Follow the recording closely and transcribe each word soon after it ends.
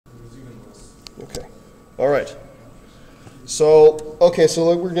Okay. All right. So, okay,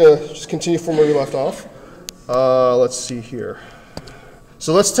 so we're going to just continue from where we left off. Let's see here.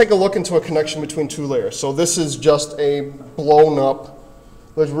 So let's take a look into a connection between two layers. So this is just a blown up,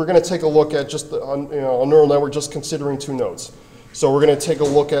 we're going to take a look at just a neural network just considering two nodes. So we're going to take a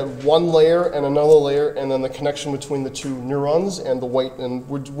look at one layer and another layer and then the connection between the two neurons and the weight, and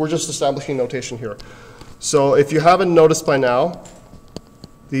we're just establishing notation here. So if you haven't noticed by now,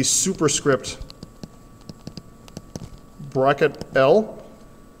 the superscript bracket L,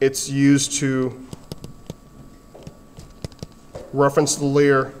 it's used to reference the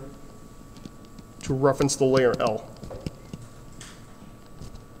layer L.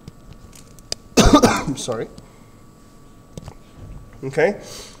 I'm sorry. Okay,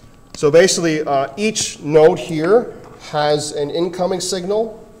 so basically each node here has an incoming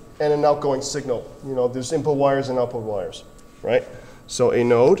signal and an outgoing signal. You know, there's input wires and output wires, right? So a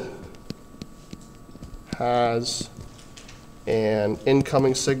node has an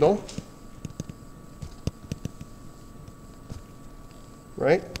incoming signal,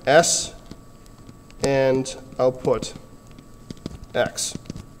 right? S and output X.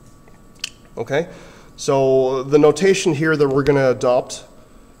 Okay, so the notation here that we're going to adopt,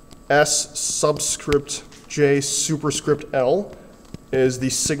 S subscript J superscript L, is the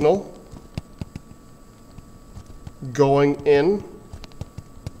signal going in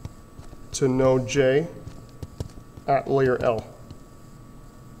to node J at layer L.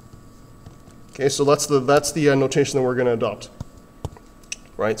 Okay, so that's the notation that we're going to adopt,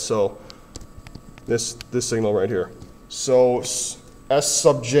 right? So this signal right here. So S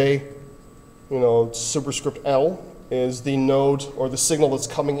sub J, superscript L is the node or the signal that's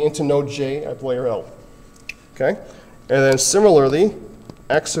coming into node J at layer L. Okay, and then similarly,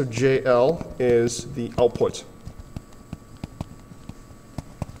 X of JL is the output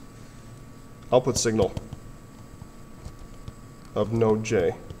signal of node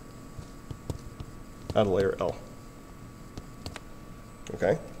J at layer L.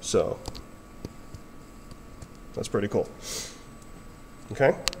 Okay, so that's pretty cool.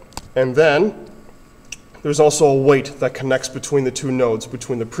 Okay, and then there's also a weight that connects between the two nodes,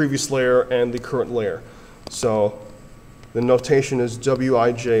 between the previous layer and the current layer. So the notation is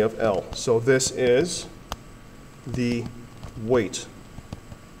Wij of L. So this is the weight.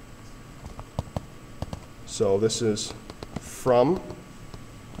 So this is from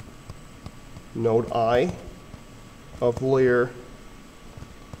node I of layer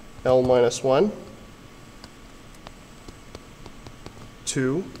L minus 1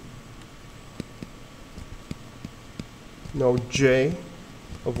 to node J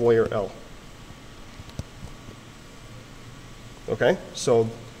of layer L. Okay, so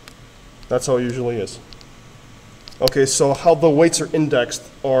that's how it usually is. Okay, so how the weights are indexed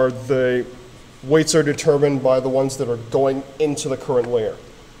are the weights are determined by the ones that are going into the current layer.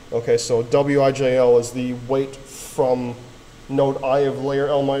 Okay, so Wijl is the weight from node I of layer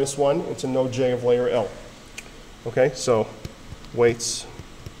L minus 1 into node J of layer L. Okay, so weights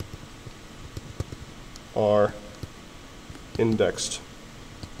are indexed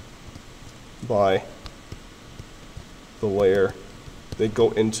by the layer they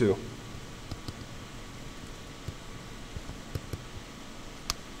go into.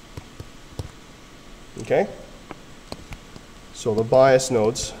 Okay? So the bias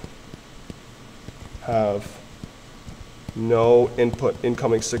nodes have no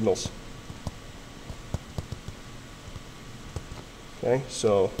incoming signals. Okay?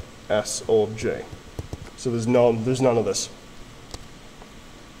 So S O of J. So there's none of this.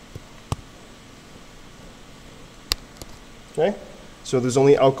 Okay? So there's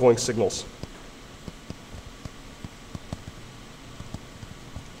only outgoing signals.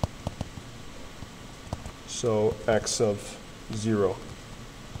 So X of 0,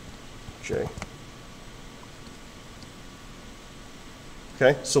 J.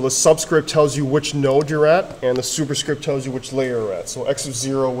 Okay, so the subscript tells you which node you're at, and the superscript tells you which layer you're at. So X of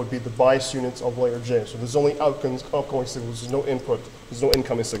 0 would be the bias units of layer J. So there's only outgoing signals, there's no input, there's no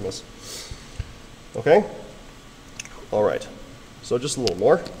incoming signals. Okay? All right, so just a little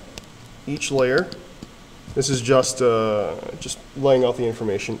more. Each layer, this is just laying out the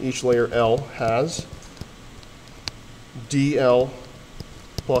information. Each layer L has DL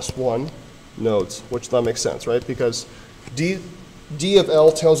plus 1 nodes, which that makes sense, right? Because D of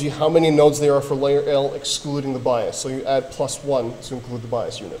L tells you how many nodes there are for layer L excluding the bias. So you add plus 1 to include the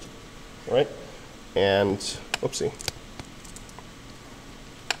bias unit, all right? And, oopsie.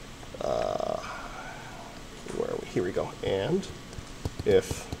 Where are we? Here we go. And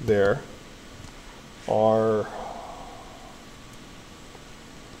if there are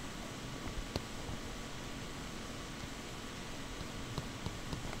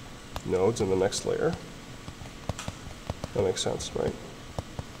nodes in the next layer. That makes sense, right?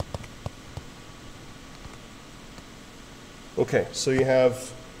 Okay, so you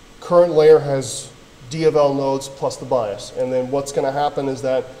have current layer has D of L nodes plus the bias. And then what's going to happen is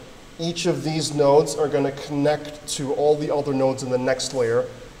that each of these nodes are going to connect to all the other nodes in the next layer,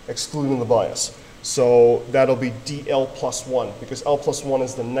 excluding the bias. So that'll be DL plus 1, because L plus 1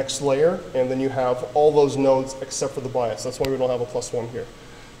 is the next layer, and then you have all those nodes except for the bias. That's why we don't have a plus 1 here.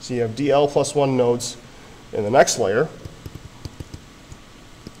 So you have DL plus 1 nodes in the next layer.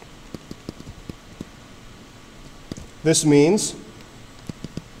 This means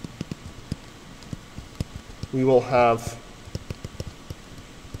we will have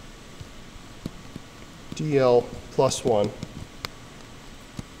DL plus 1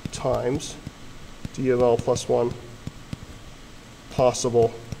 times D of L plus 1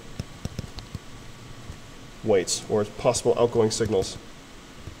 possible weights, or possible outgoing signals.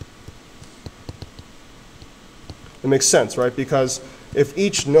 It makes sense, right? Because if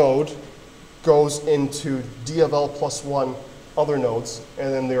each node goes into D of L plus 1 other nodes,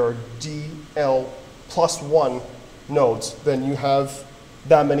 and then there are DL plus 1 nodes, then you have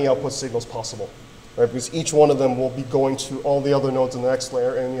that many output signals possible, right? Because each one of them will be going to all the other nodes in the next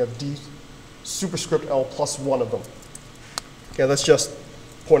layer, and you have D superscript L plus 1 of them. Okay, that's just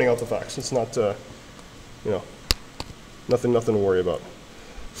pointing out the facts. It's not, nothing to worry about.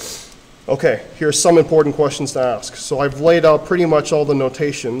 Okay, here's some important questions to ask. So I've laid out pretty much all the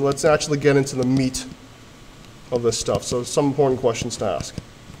notation. Let's actually get into the meat of this stuff. So some important questions to ask.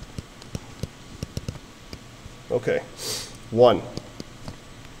 Okay, 1,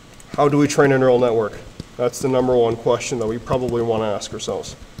 how do we train a neural network? That's the number 1 question that we probably want to ask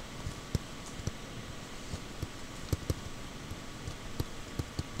ourselves.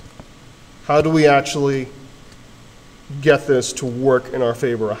 How do we actually get this to work in our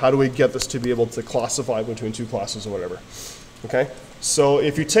favor? How do we get this to be able to classify between 2 classes or whatever? Okay, so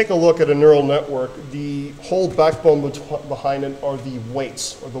if you take a look at a neural network, the whole backbone behind it are the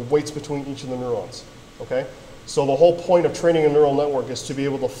weights, or the weights between each of the neurons. Okay, so the whole point of training a neural network is to be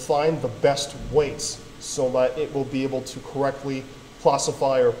able to find the best weights so that it will be able to correctly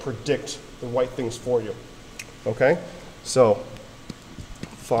classify or predict the right things for you. Okay, so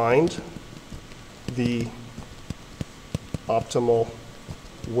find the optimal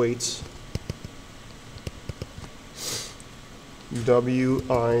weights,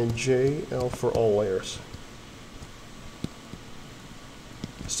 WIJL for all layers.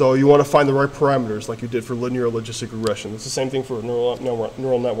 So you want to find the right parameters like you did for linear logistic regression. It's the same thing for a neural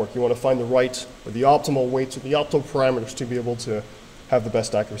network. You want to find the right, or the optimal weights, or the optimal parameters to be able to have the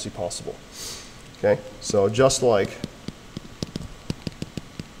best accuracy possible. Okay, so just like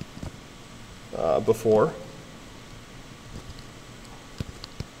before,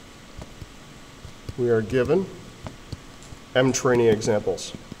 we are given M training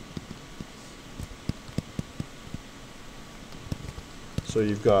examples. So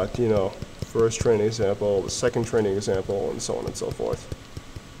you've got, first training example, the second training example, and so on and so forth.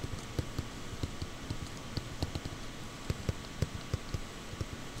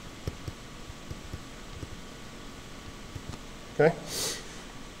 Okay?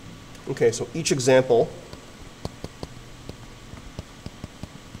 Okay, so each example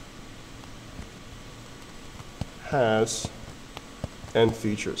has N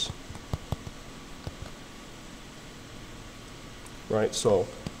features. Right, so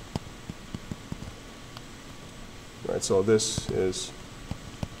this is,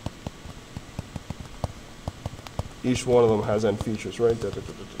 each one of them has N features, right,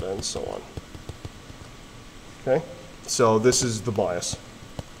 and so on. Okay, so this is the bias,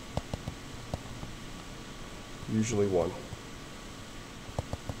 usually 1.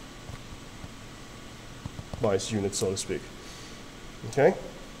 Bias unit, so to speak. Okay?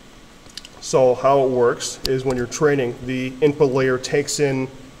 So how it works is when you're training, the input layer takes in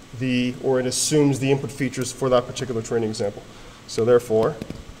or it assumes the input features for that particular training example. So therefore,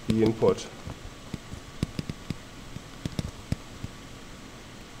 the input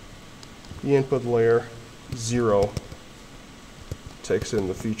layer 0 takes in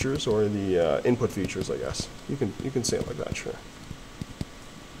the features, or the input features, I guess. You can say it like that, sure.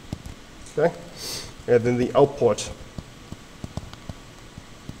 Okay? And then the output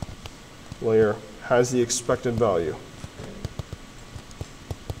layer has the expected value.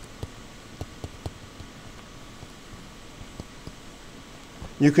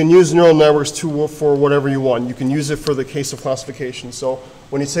 You can use neural networks for whatever you want. You can use it for the case of classification. So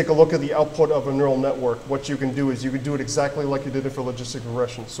when you take a look at the output of a neural network, what you can do is you can do it exactly like you did it for logistic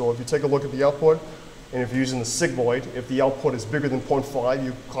regression. So if you take a look at the output, And if you're using the sigmoid, if the output is bigger than 0.5,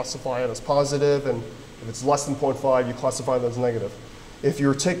 you classify it as positive, and if it's less than 0.5, you classify it as negative. If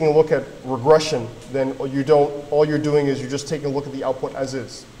you're taking a look at regression, then all you're doing is you're just taking a look at the output as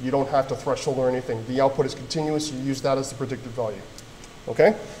is. You don't have to threshold or anything. The output is continuous, you use that as the predicted value.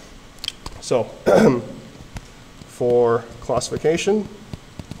 Okay? So, for classification,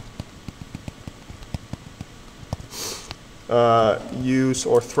 use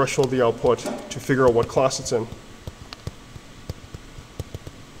or threshold the output to figure out what class it's in.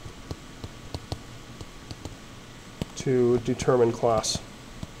 To determine class.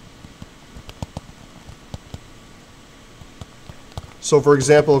 So for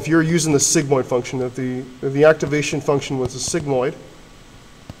example, if you're using the sigmoid function, if the activation function was a sigmoid,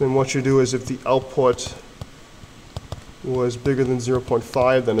 then what you do is if the output was bigger than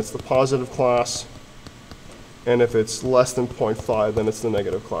 0.5, then it's the positive class. And if it's less than 0.5, then it's the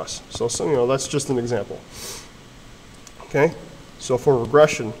negative class. So that's just an example. Okay? So for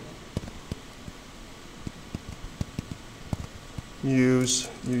regression, you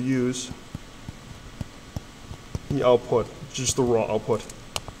use the output, just the raw output.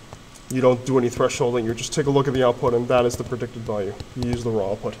 You don't do any thresholding, you just take a look at the output and that is the predicted value. You use the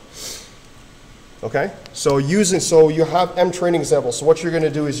raw output. Okay? So you have M training examples. So what you're going to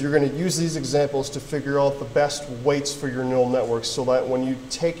do is you're going to use these examples to figure out the best weights for your neural network so that when you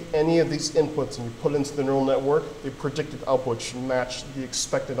take any of these inputs and you put it into the neural network, the predicted output should match the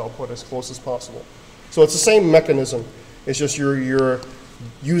expected output as close as possible. So it's the same mechanism. It's just you're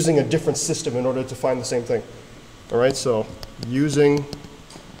using a different system in order to find the same thing. All right, so using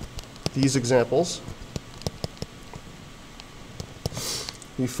these examples,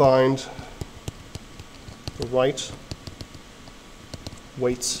 we find the right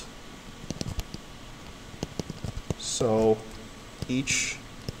weights. So each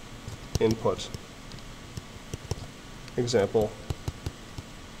input example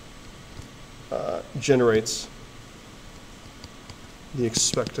generates the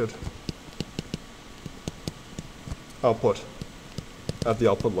expected output at the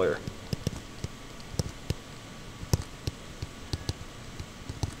output layer.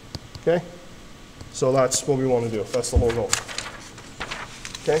 Okay? So that's what we want to do. That's the whole goal.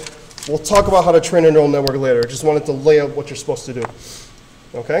 Okay? We'll talk about how to train a neural network later. I just wanted to lay out what you're supposed to do.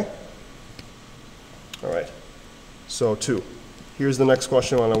 Okay? All right. So 2. Here's the next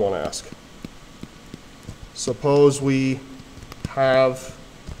question I want to ask. Suppose we have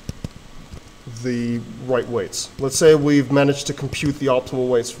the right weights. Let's say we've managed to compute the optimal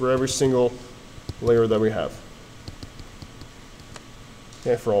weights for every single layer that we have.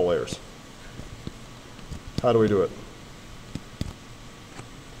 Okay, for all layers. How do we do it?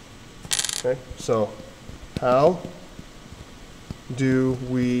 Okay, so how do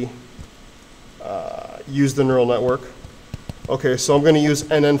we use the neural network? Okay, so I'm going to use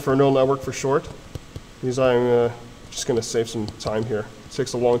NN for neural network for short, because I'm just going to save some time here. It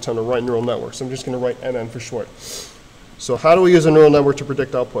takes a long time to write neural networks. So I'm just going to write NN for short. So how do we use a neural network to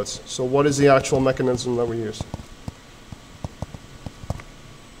predict outputs? So what is the actual mechanism that we use?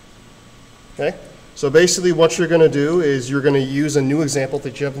 Okay, so basically what you're going to do is you're going to use a new example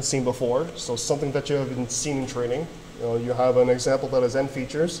that you haven't seen before. So something that you haven't seen in training. You have an example that has N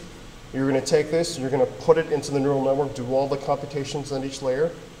features. You're going to take this, you're going to put it into the neural network, do all the computations on each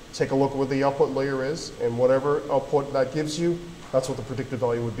layer, take a look at what the output layer is, and whatever output that gives you, that's what the predicted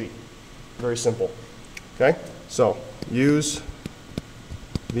value would be. Very simple. Okay? So use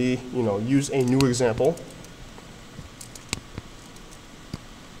use a new example.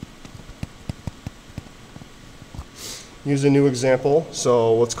 Use a new example.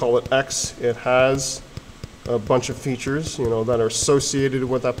 So let's call it X. It has a bunch of features, that are associated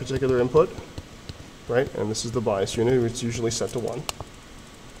with that particular input, right? And this is the bias unit. It's usually set to 1.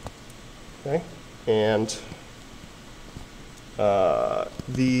 Okay, and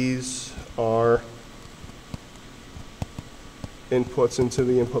these are inputs into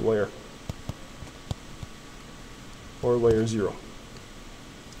the input layer, or layer 0.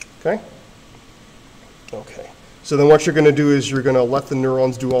 Okay? Okay. So then what you're going to do is you're going to let the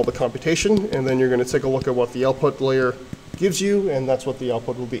neurons do all the computation, and then you're going to take a look at what the output layer gives you, and that's what the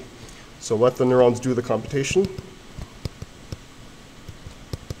output will be. So let the neurons do the computation.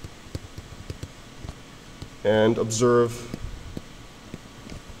 And observe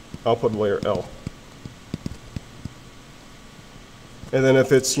output layer L. And then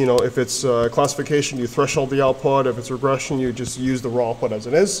if it's, classification, you threshold the output. If it's regression, you just use the raw output as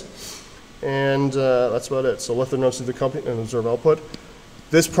it is. And that's about it. So let the neurons do the compute and observe output.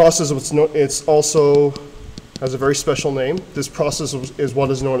 This process, it's also has a very special name. This process is what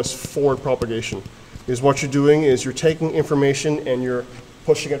is known as forward propagation. is what you're doing is you're taking information and you're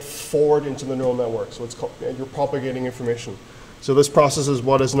pushing it forward into the neural network. So it's called, you're propagating information. So this process is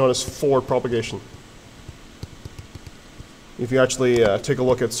what is known as forward propagation. If you actually take a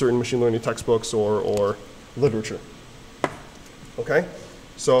look at certain machine learning textbooks or literature. Okay?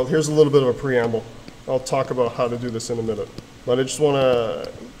 So here's a little bit of a preamble. I'll talk about how to do this in a minute. But I just want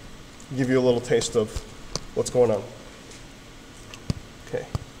to give you a little taste of what's going on. Okay.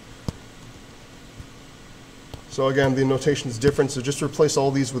 So again, the notation is different, so just replace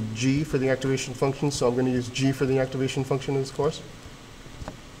all these with G for the activation function. So I'm going to use G for the activation function in this course.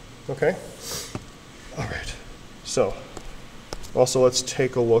 Okay? All right. So also let's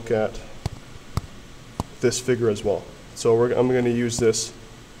take a look at this figure as well. So I'm going to use this.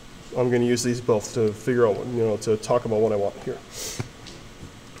 I'm going to use these both to figure out, to talk about what I want here.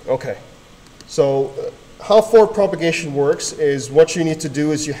 Okay. So how forward propagation works is what you need to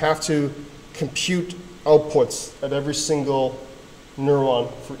do is you have to compute outputs at every single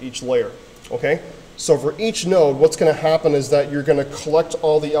neuron for each layer, okay? So for each node, what's going to happen is that you're going to collect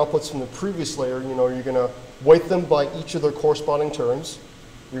all the outputs from the previous layer. You're going to weight them by each of their corresponding terms.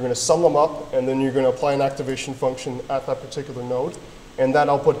 You're going to sum them up, and then you're going to apply an activation function at that particular node, and that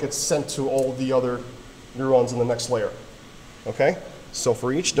output gets sent to all the other neurons in the next layer, okay? So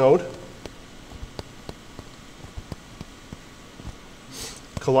for each node,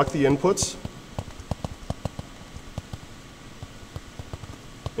 collect the inputs,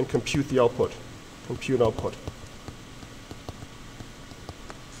 and compute the output. Compute output.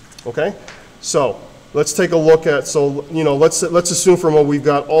 Okay? So let's take a look at, let's assume for a moment we've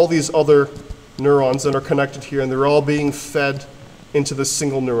got all these other neurons that are connected here, and they're all being fed into this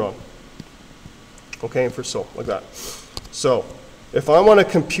single neuron. Okay, like that. So if I want to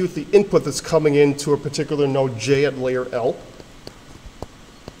compute the input that's coming into a particular node J at layer L,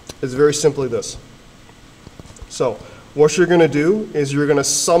 it's very simply this. So what you're going to do is you're going to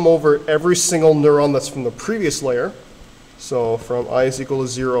sum over every single neuron that's from the previous layer. So from I is equal to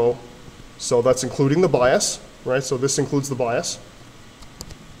 0, so that's including the bias, right? So this includes the bias.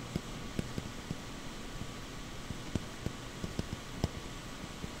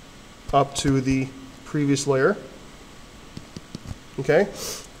 Up to the previous layer. Okay?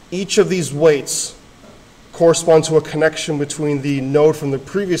 Each of these weights correspond to a connection between the node from the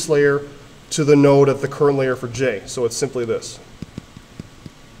previous layer to the node at the current layer for J. So it's simply this.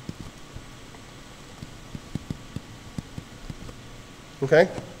 Okay?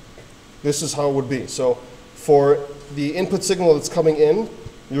 This is how it would be. So for the input signal that's coming in,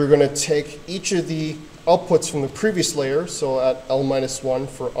 you're going to take each of the outputs from the previous layer, so at L-1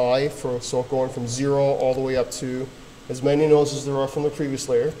 for I, so going from 0 all the way up to as many nodes as there are from the previous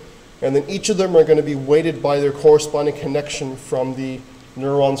layer. And then each of them are going to be weighted by their corresponding connection from the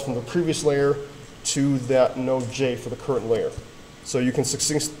neurons from the previous layer to that node J for the current layer. So you can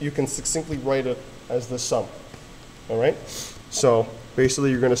succinctly write it as the sum. All right? So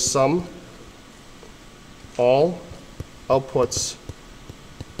basically you're going to sum all outputs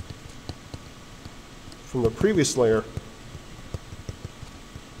from the previous layer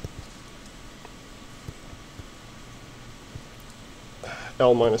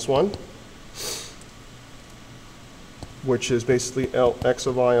L-1, which is basically X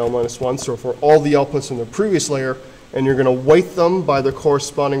of I L-1. So for all the outputs in the previous layer, and you're going to weight them by their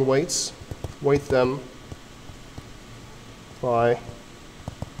corresponding weights. Weight them by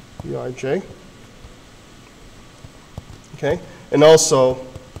Bij. Okay? And also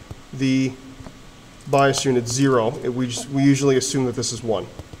the bias unit 0, we usually assume that this is 1.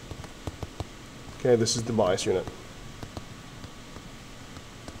 Okay, this is the bias unit.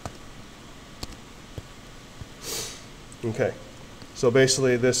 Okay, so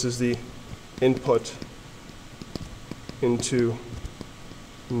basically this is the input into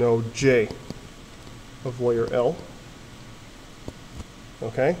node J of layer L.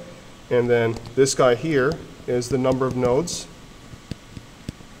 Okay, and then this guy here is the number of nodes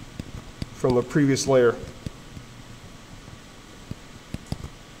from the previous layer.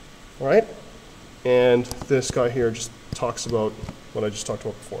 All right, and this guy here just talks about what I just talked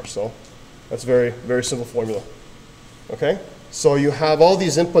about before. So that's a very, very simple formula. Okay, so you have all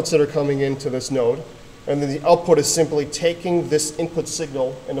these inputs that are coming into this node, and then the output is simply taking this input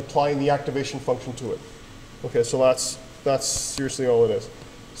signal and applying the activation function to it. Okay, so that's seriously all it is.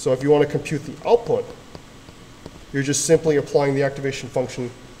 So if you want to compute the output, you're just simply applying the activation function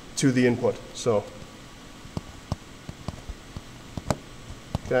to the input. So,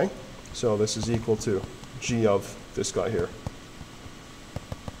 okay, so this is equal to G of this guy here.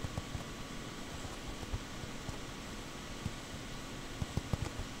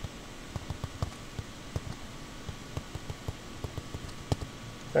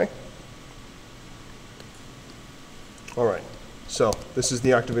 Okay? All right, so this is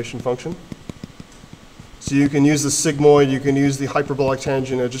the activation function. So you can use the sigmoid, you can use the hyperbolic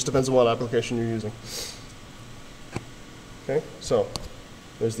tangent, it just depends on what application you're using. Okay, so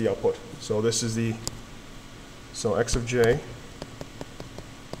there's the output. So this is the, so x of j,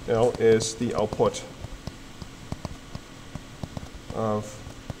 L is the output of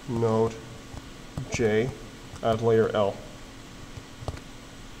node j at layer L.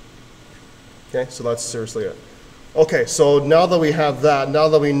 Okay, so that's seriously it. Okay, so now that we have that, now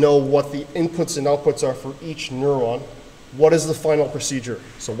that we know what the inputs and outputs are for each neuron, what is the final procedure?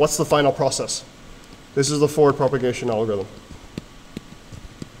 So what's the final process? This is the forward propagation algorithm.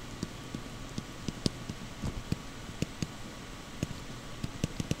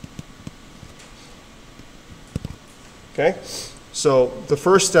 Okay, so the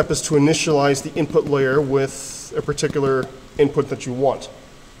first step is to initialize the input layer with a particular input that you want.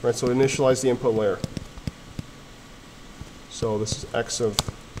 Right, so initialize the input layer. So this is x of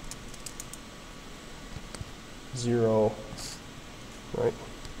 0, right?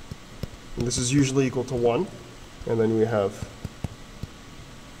 And this is usually equal to 1. And then we have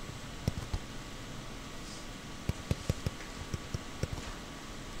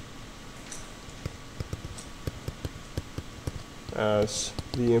as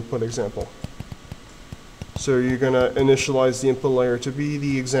the input example. So you're going to initialize the input layer to be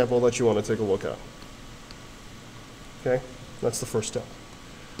the example that you want to take a look at. Okay, that's the first step.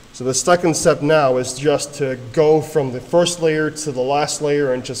 So the second step now is just to go from the first layer to the last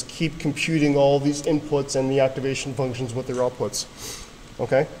layer and just keep computing all these inputs and the activation functions with their outputs.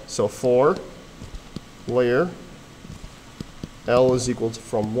 Okay, so for layer, L is equal to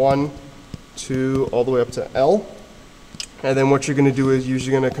from 1 to all the way up to L. And then what you're going to do is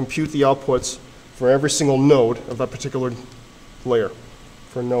you're going to compute the outputs for every single node of that particular layer.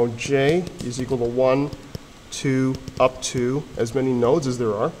 For node J is equal to 1, 2, up to as many nodes as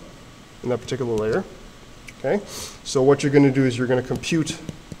there are in that particular layer. Okay, so what you're going to do is you're going to compute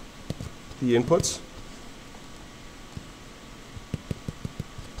the inputs.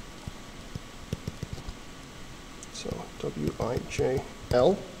 So Wij,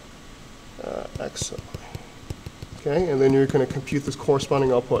 X. Okay, and then you're going to compute this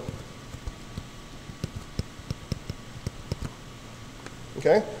corresponding output.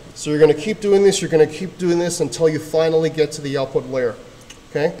 Okay, so you're going to keep doing this, you're going to keep doing this until you finally get to the output layer.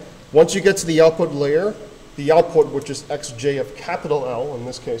 Okay, once you get to the output layer, the output, which is xj of capital L, in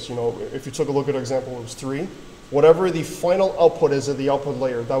this case, you know, if you took a look at an example, it was 3. Whatever the final output is at the output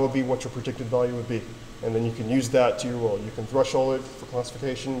layer, that would be what your predicted value would be. And then you can use that to your will. You can threshold it for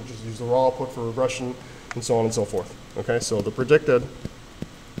classification, just use the raw output for regression, and so on and so forth. Okay, so the predicted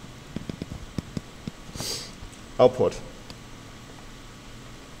output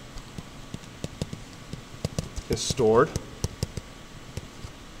is stored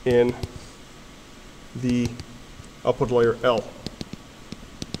in the output layer L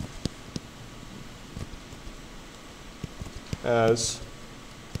as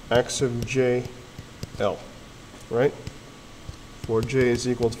x of j L, right? For j is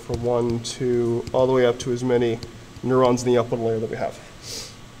equal to from 1 to all the way up to as many neurons in the output layer that we have.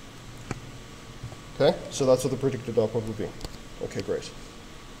 Okay, so that's what the predicted output would be. Okay, great.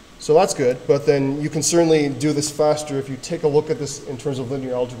 So that's good, but then you can certainly do this faster if you take a look at this in terms of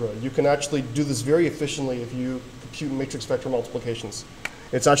linear algebra. You can actually do this very efficiently if you compute matrix vector multiplications.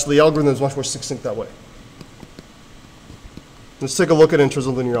 It's actually, the algorithm is much more succinct that way. Let's take a look at it in terms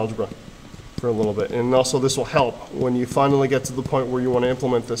of linear algebra for a little bit. And also this will help when you finally get to the point where you want to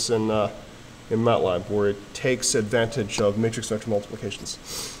implement this in MATLAB, where it takes advantage of matrix vector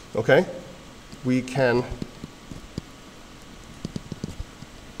multiplications. Okay, we can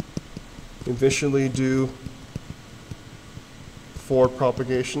eventually do forward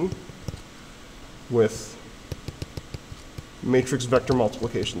propagation with matrix vector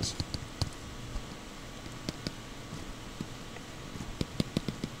multiplications.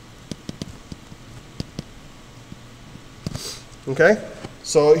 Okay,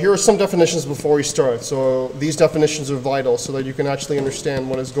 so here are some definitions before we start. So these definitions are vital so that you can actually understand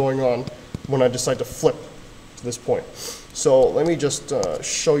what is going on when I decide to flip to this point. So let me just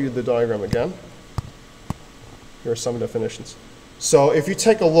show you the diagram again. Here are some definitions. So if you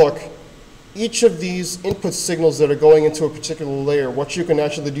take a look, each of these input signals that are going into a particular layer, what you can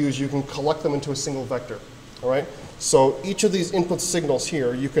actually do is you can collect them into a single vector. All right? So each of these input signals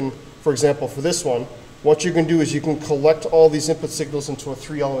here, you can, for example, for this one, what you can do is you can collect all these input signals into a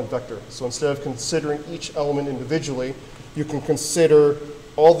 3-element vector. So instead of considering each element individually, you can consider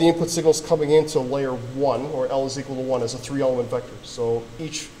all the input signals coming into layer 1, or L is equal to 1, as a 3-element vector. So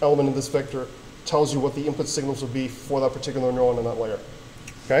each element in this vector tells you what the input signals will be for that particular neuron in that layer.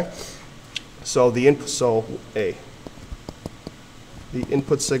 Okay? So the input, so A. The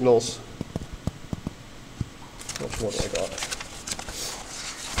input signals, which one do I got?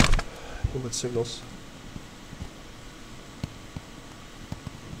 Input signals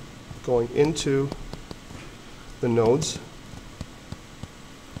going into the nodes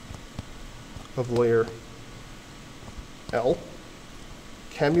of layer L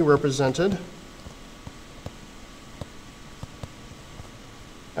can be represented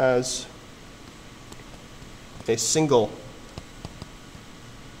as a single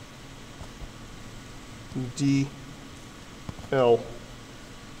DL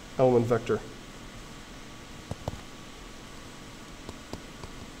element vector.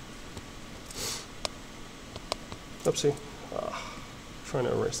 Oopsie. Trying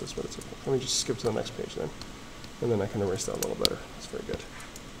to erase this, but it's okay. Let me just skip to the next page then, and then I can erase that a little better. That's very good.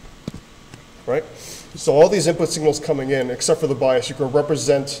 Right? So all these input signals coming in, except for the bias, you can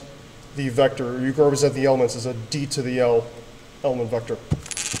represent the vector, or you can represent the elements as a D to the L element vector.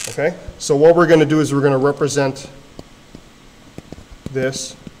 Okay? So what we're going to do is we're going to represent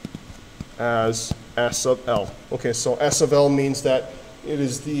this as S of L. Okay, so S of L means that it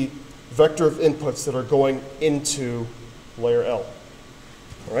is the vector of inputs that are going into layer L.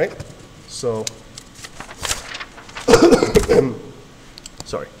 All right? So,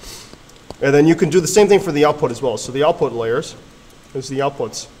 sorry. And then you can do the same thing for the output as well. So the output layers, as the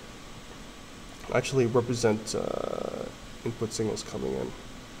outputs, actually represent input signals coming in.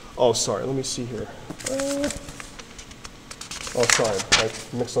 Oh, sorry, let me see here. Oh, sorry, I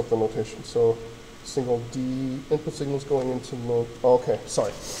mixed up the notation. So single D, input signals going into mode. Oh, okay,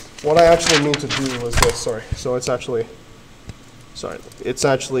 sorry. What I actually mean to do is this, sorry. So it's actually, sorry, it's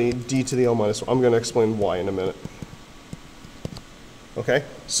actually D to the L minus 1. I'm going to explain why in a minute. Okay,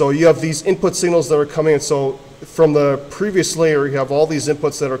 so you have these input signals that are coming in. So from the previous layer, you have all these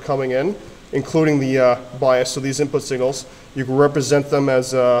inputs that are coming in, including the bias. So these input signals, you can represent them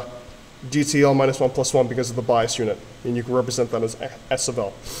as D to the L minus 1 plus 1 because of the bias unit. And you can represent that as S of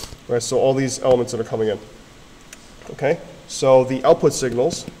L. Right, so all these elements that are coming in. Okay, so the output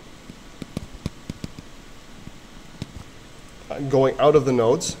signals going out of the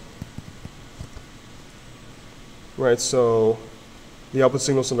nodes. Right, so the output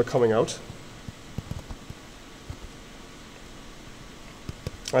signals that are coming out.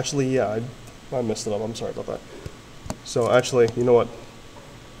 Actually, yeah, I messed it up. I'm sorry about that. So actually, you know what?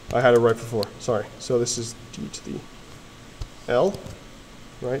 I had it right before. Sorry. So this is D to the L,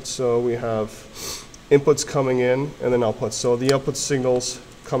 right? So we have inputs coming in and then outputs. So the output signals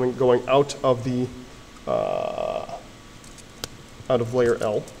going out of the out of layer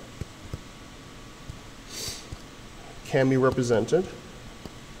L can be represented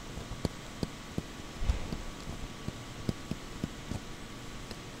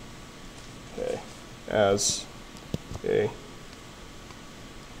as a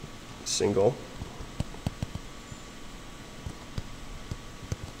single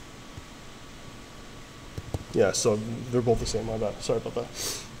yeah, so they're both the same, my bad. Sorry about that.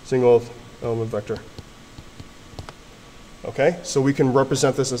 Single element vector. Okay, so we can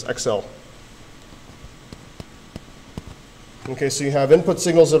represent this as XL. Okay, so you have input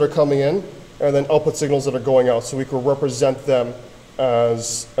signals that are coming in and then output signals that are going out. So we can represent them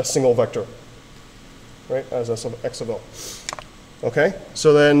as a single vector. Right, as X of L. Okay,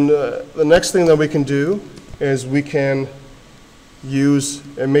 so then the next thing that we can do is we can use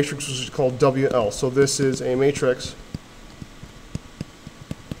a matrix which is called WL. So this is a matrix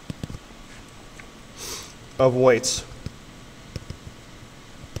of weights.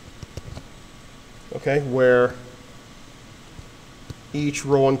 Okay, where each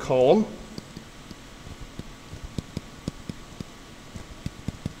row and column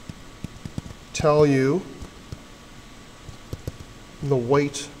tell you the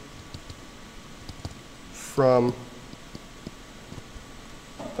weight from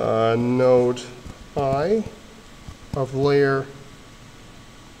node I of layer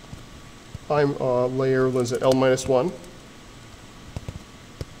is it L minus 1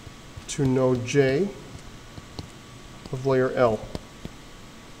 to node J of layer L.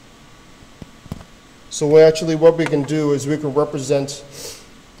 So actually what we can do is we can represent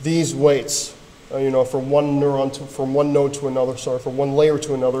these weights from one neuron from one node to another, from one layer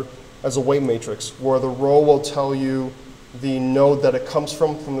to another as a weight matrix, where the row will tell you the node that it comes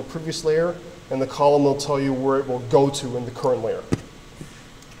from the previous layer, and the column will tell you where it will go to in the current layer.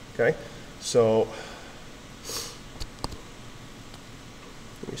 Okay, so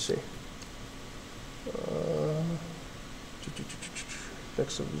Let me see.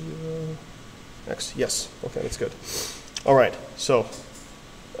 X of 0, X, yes, okay, that's good. All right, so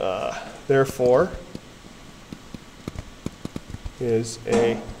therefore is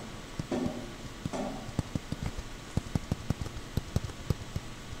a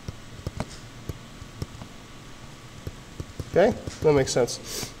okay, that makes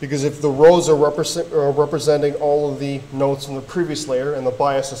sense. Because if the rows are representing all of the nodes from the previous layer and the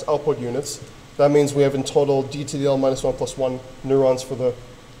bias is output units, that means we have in total d to the L minus 1 plus 1 neurons for the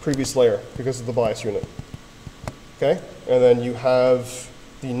previous layer because of the bias unit. Okay? And then you have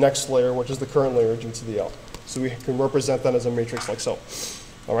the next layer, which is the current layer, d to the L. So we can represent that as a matrix like so.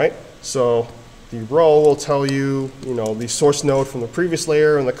 All right? So the row will tell you, the source node from the previous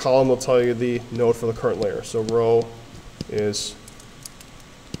layer, and the column will tell you the node for the current layer. So row is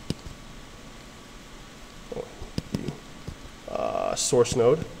the source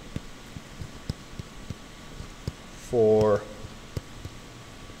node for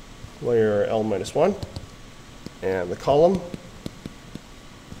layer L minus 1, and the column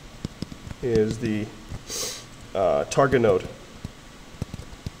is the target node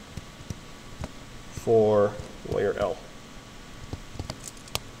for layer L.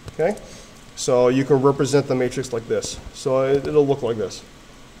 Okay? So you can represent the matrix like this. So it'll look like this.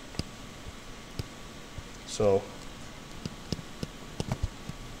 So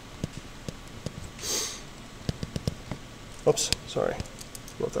oops, sorry,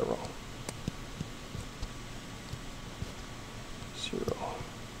 wrote that wrong. 0.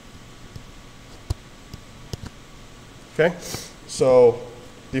 Okay, so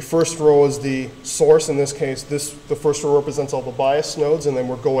the first row is the source. In this case, the first row represents all the bias nodes, and then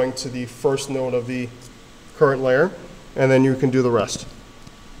we're going to the first node of the current layer, and then you can do the rest.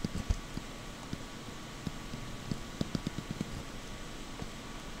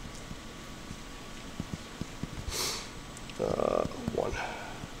 One.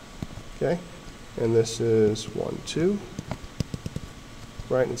 Okay, and this is 1, 2,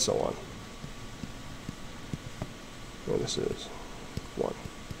 right, and so on. And this is 1.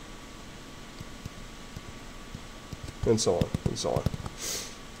 And so on, and so on.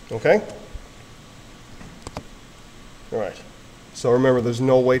 Okay? All right. So remember, there's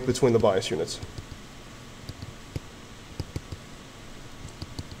no weight between the bias units.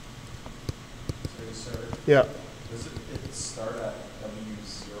 Sorry, sir. Yeah. Does it start at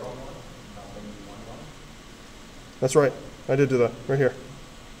W01, not W11? That's right. I did do that, right here.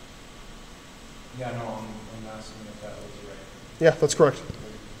 Yeah, no, I'm asking if that was right. Yeah, that's correct.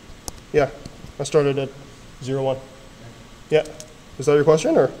 Yeah, I started at 0, 1. Yeah. Is that your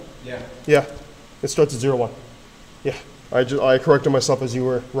question, or? Yeah. Yeah, it starts at 0, 1. Yeah, I corrected myself as you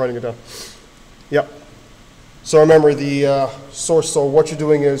were writing it down. Yep. So remember the source, so what you're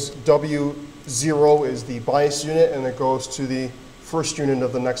doing is W0 is the bias unit, and it goes to the first unit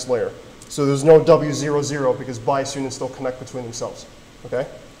of the next layer. So there's no W00 because bias units don't connect between themselves. Okay?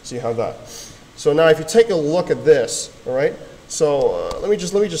 So you have that. So now if you take a look at this, all right? So let me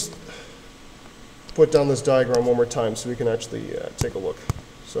just put down this diagram one more time so we can actually take a look.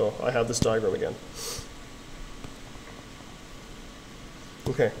 So I have this diagram again.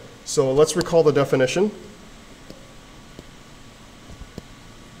 Okay, so let's recall the definition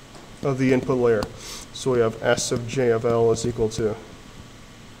of the input layer. So we have S of J of L is equal to,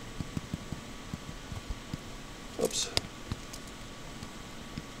 oops.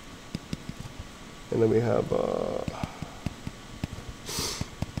 And then we have,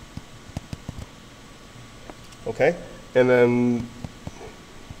 okay, and then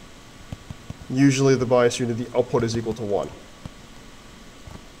usually the bias unit, the output is equal to 1.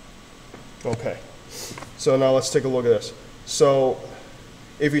 Okay, so now let's take a look at this. So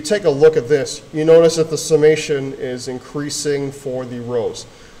if you take a look at this, you notice that the summation is increasing for the rows.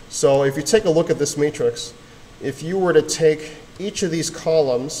 So if you take a look at this matrix, if you were to take each of these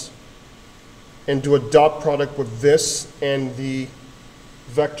columns and do a dot product with this and the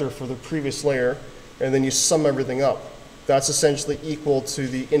vector for the previous layer, and then you sum everything up, that's essentially equal to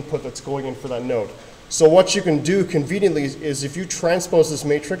the input that's going in for that node. So what you can do conveniently is if you transpose this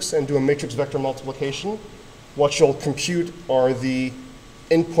matrix and do a matrix vector multiplication, what you'll compute are the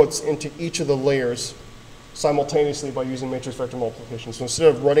inputs into each of the layers simultaneously by using matrix vector multiplication. So instead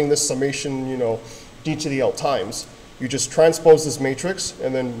of running this summation, d to the L times, you just transpose this matrix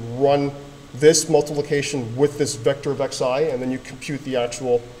and then run this multiplication with this vector of xi, and then you compute the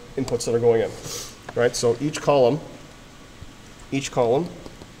actual inputs that are going in. All right, so each column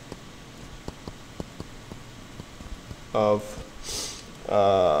of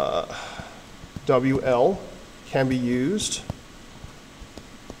WL can be used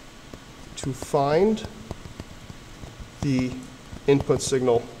to find the input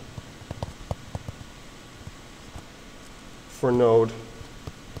signal for node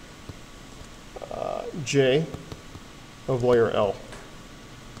J of layer L.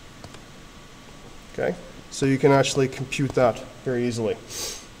 Okay, so you can actually compute that very easily.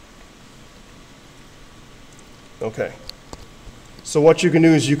 Okay, so what you can do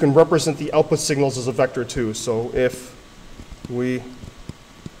is you can represent the output signals as a vector too. So if we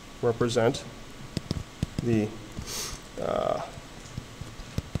represent the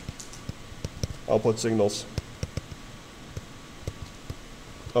output signals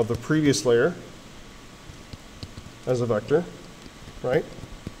of the previous layer as a vector, right?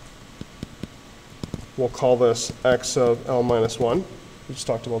 We'll call this x of L minus 1, we just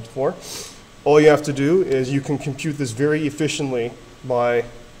talked about before. All you have to do is you can compute this very efficiently by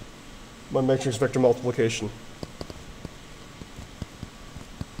matrix vector multiplication.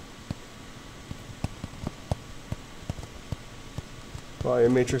 By a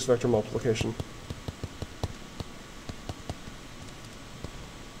matrix vector multiplication.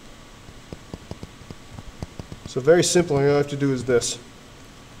 So very simple, all you have to do is this.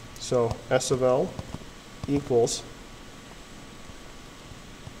 So S of L equals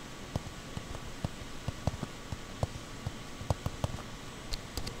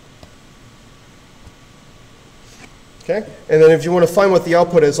okay, and then if you want to find what the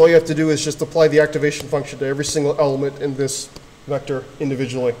output is, all you have to do is just apply the activation function to every single element in this vector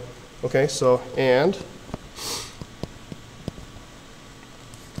individually. Okay, so and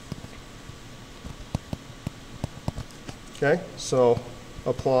okay, so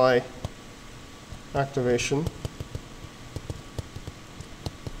apply activation to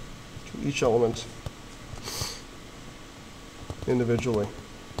each element individually.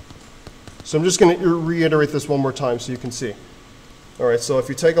 So I'm just going to reiterate this one more time so you can see. All right, so if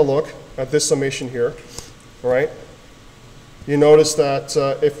you take a look at this summation here, all right, you notice that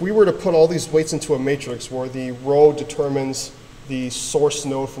if we were to put all these weights into a matrix where the row determines the source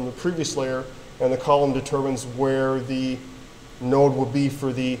node from the previous layer and the column determines where the node would be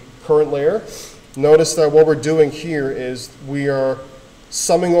for the current layer, notice that what we're doing here is we are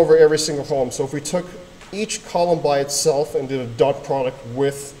summing over every single column. So if we took each column by itself and did a dot product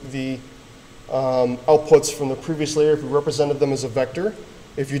with the outputs from the previous layer, if we represented them as a vector,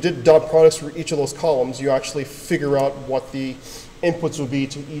 if you did dot products for each of those columns, you actually figure out what the inputs would be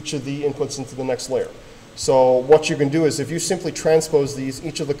to each of the inputs into the next layer. So what you can do is if you simply transpose these,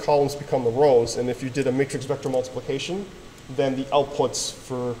 each of the columns become the rows, and if you did a matrix vector multiplication, then the outputs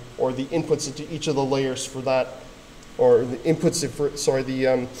for, or the inputs into each of the layers for that, or the inputs for, sorry, the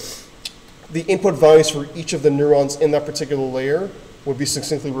input values for each of the neurons in that particular layer would be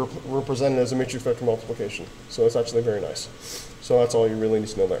succinctly represented as a matrix vector multiplication. So it's actually very nice. So that's all you really need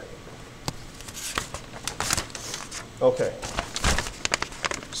to know there. Okay.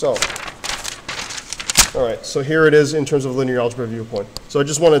 So, all right, so here it is in terms of linear algebra viewpoint. So I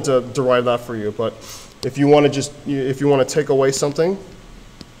just wanted to derive that for you, but if you want to just, if you want to take away something,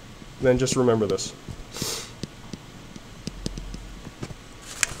 then just remember this.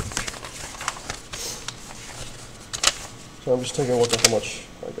 So I'm just taking a look at how much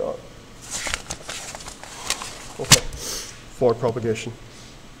I got. Okay, for propagation.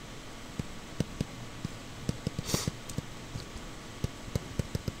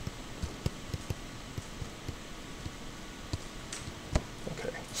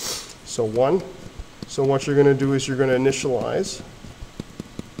 Okay, so 1. So what you're going to do is you're going to initialize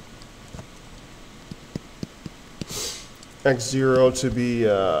x0 to be,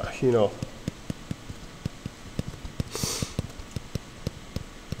 you know,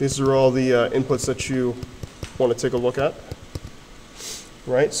 these are all the inputs that you want to take a look at,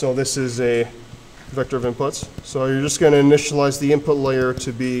 right? So this is a vector of inputs. So you're just going to initialize the input layer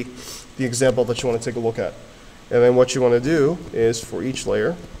to be the example that you want to take a look at. And then what you want to do is for each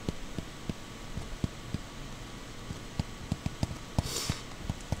layer,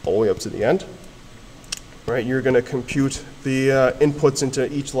 all the way up to the end, right? You're going to compute the inputs into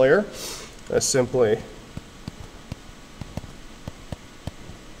each layer as simply,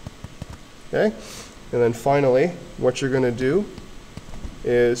 okay? And then finally, what you're going to do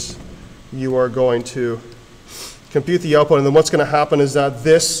is you are going to compute the output, and then what's going to happen is that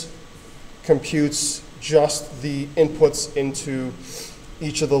this computes just the inputs into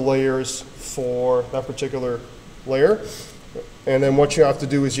each of the layers for that particular layer. And then what you have to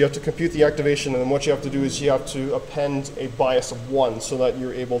do is you have to compute the activation, and then what you have to do is you have to append a bias of 1 so that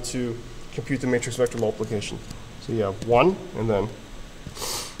you're able to compute the matrix vector multiplication. So you have 1, and then,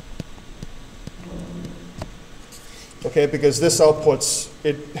 okay, because this outputs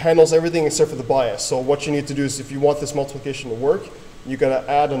it handles everything except for the bias. So what you need to do is, if you want this multiplication to work, you got to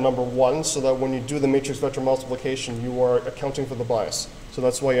add a number 1 so that when you do the matrix vector multiplication, you are accounting for the bias. So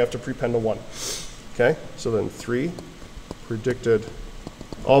that's why you have to prepend a 1. Okay, so then 3 predicted.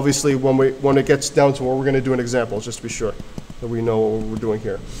 Obviously, when it gets down to where we're going to do an example, just to be sure that we know what we're doing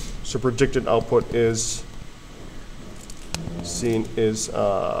here. So predicted output is seen is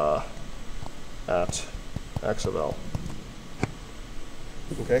at x of L.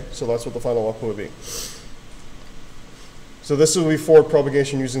 Okay, so that's what the final output would be. So this will be forward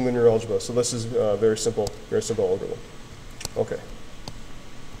propagation using linear algebra. So this is very simple algorithm. Okay.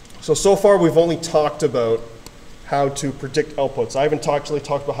 So far we've only talked about how to predict outputs. I haven't actually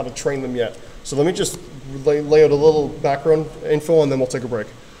talked about how to train them yet. So let me just lay out a little background info and then we'll take a break.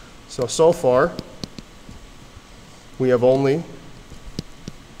 So far we have only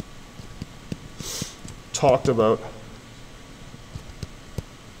talked about,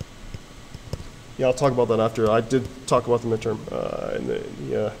 yeah, I'll talk about that after. I did talk about the midterm in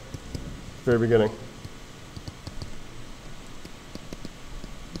the very beginning.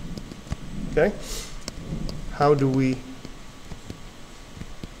 Okay, how do we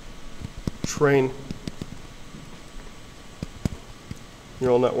train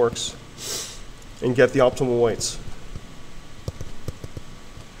neural networks and get the optimal weights?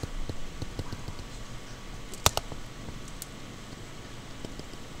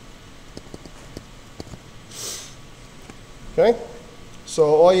 Okay,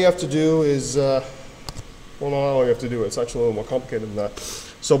 so all you have to do is, well, not all you have to do, it's actually a little more complicated than that.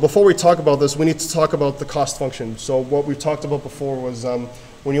 So before we talk about this, we need to talk about the cost function. So what we talked about before was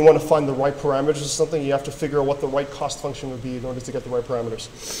when you want to find the right parameters or something, you have to figure out what the right cost function would be in order to get the right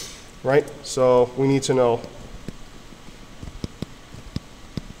parameters, right? So we need to know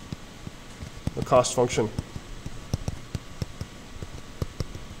the cost function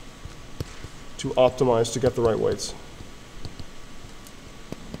to optimize to get the right weights.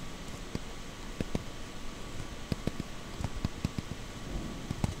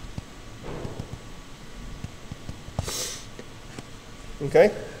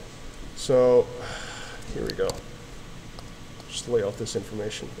 Okay, so here we go. Just lay out this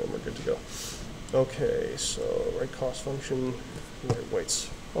information and we're good to go. Okay, so right cost function, right weights.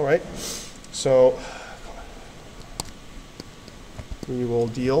 All right, so we will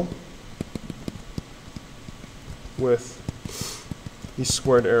deal with the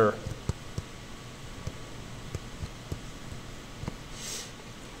squared error.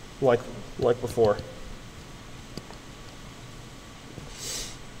 Like before.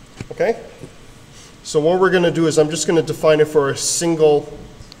 Okay, so what we're going to do is I'm just going to define it for a single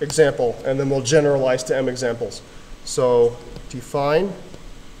example, and then we'll generalize to m examples. So define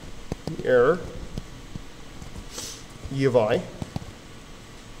the error E of I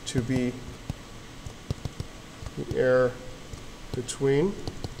to be the error between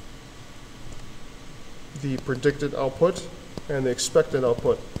the predicted output and the expected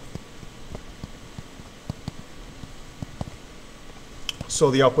output. So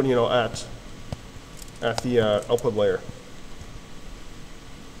the output, you know, at the output layer.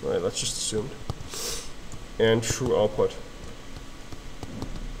 All right, that's just assumed. And true output.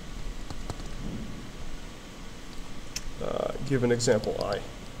 Give an example I.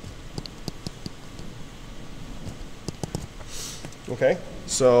 Okay,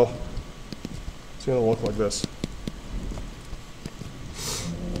 so it's going to look like this.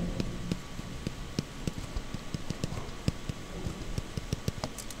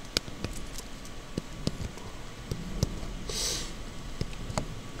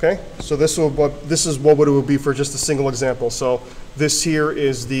 Okay, so this is what it would be for just a single example. So this here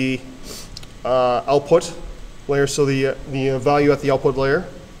is the output layer, so the value at the output layer.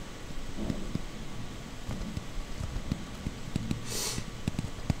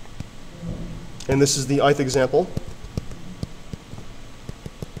 And this is the ith example.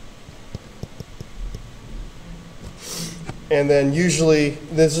 And then usually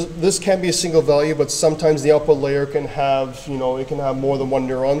this can be a single value, but sometimes the output layer can have, you know, it can have more than one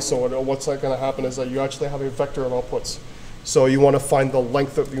neuron. So what's going to happen is that you actually have a vector of outputs. So you want to find the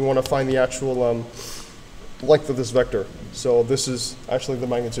length of, you want to find the actual length of this vector. So this is actually the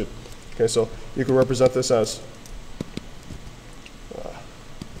magnitude. Okay, so you can represent this as,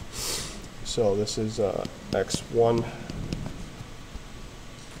 so this is x1.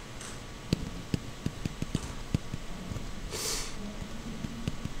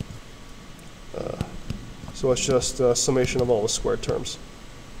 So it's just a summation of all the squared terms.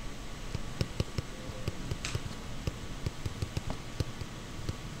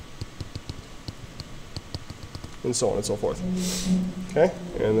 and so on and so forth. Okay,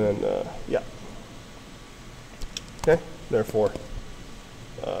 and then, yeah. Okay, therefore,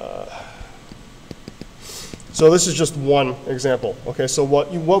 so this is just one example. Okay, so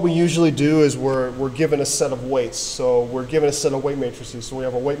what we usually do is we're given a set of weights. So we're given a set of weight matrices. So we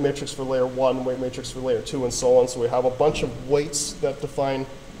have a weight matrix for layer 1, weight matrix for layer 2, and so on. So we have a bunch of weights that define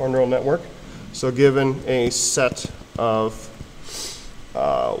our neural network. So given a set of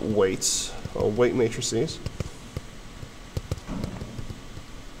weights, or weight matrices.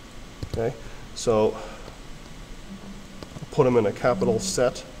 Okay, so put them in a capital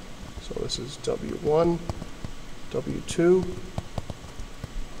set. So this is W1, W2,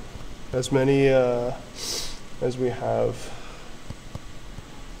 as many as we have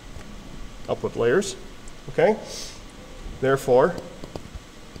output layers. Okay, therefore,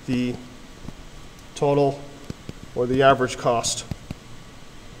 the total or the average cost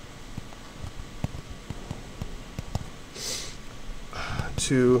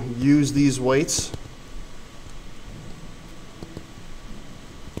to use these weights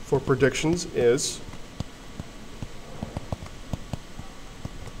for predictions is,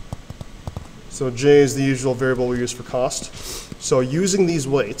 so J is the usual variable we use for cost. So using these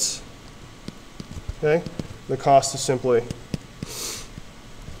weights, okay, the cost is simply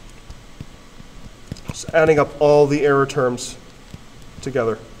just adding up all the error terms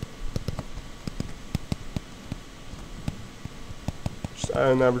together. Just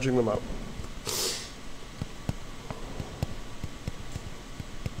averaging them out.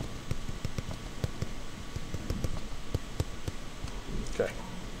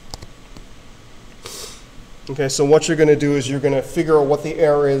 Okay, so what you're going to do is you're going to figure out what the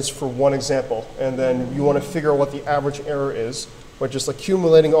error is for one example, and then you want to figure out what the average error is by just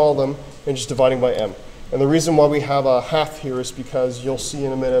accumulating all of them and just dividing by m. And the reason why we have a half here is because you'll see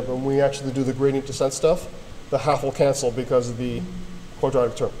in a minute when we actually do the gradient descent stuff, the half will cancel because of the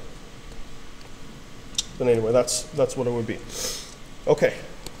quadratic term. But anyway, that's what it would be. Okay,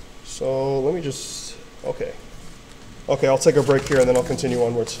 so let me just, okay, I'll take a break here and then I'll continue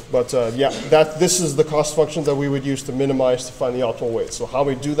onwards. But yeah, this is the cost function that we would use to minimize to find the optimal weight. So how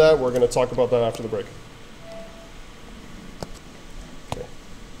we do that, we're going to talk about that after the break.